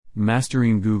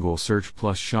Mastering Google Search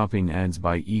Plus Shopping Ads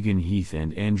by Eagan, Heath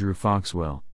and Andrew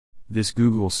Foxwell. This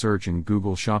Google Search and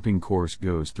Google Shopping course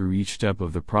goes through each step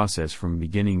of the process from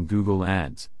beginning Google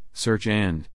Ads, search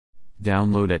and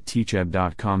download at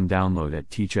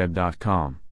teacheb.com.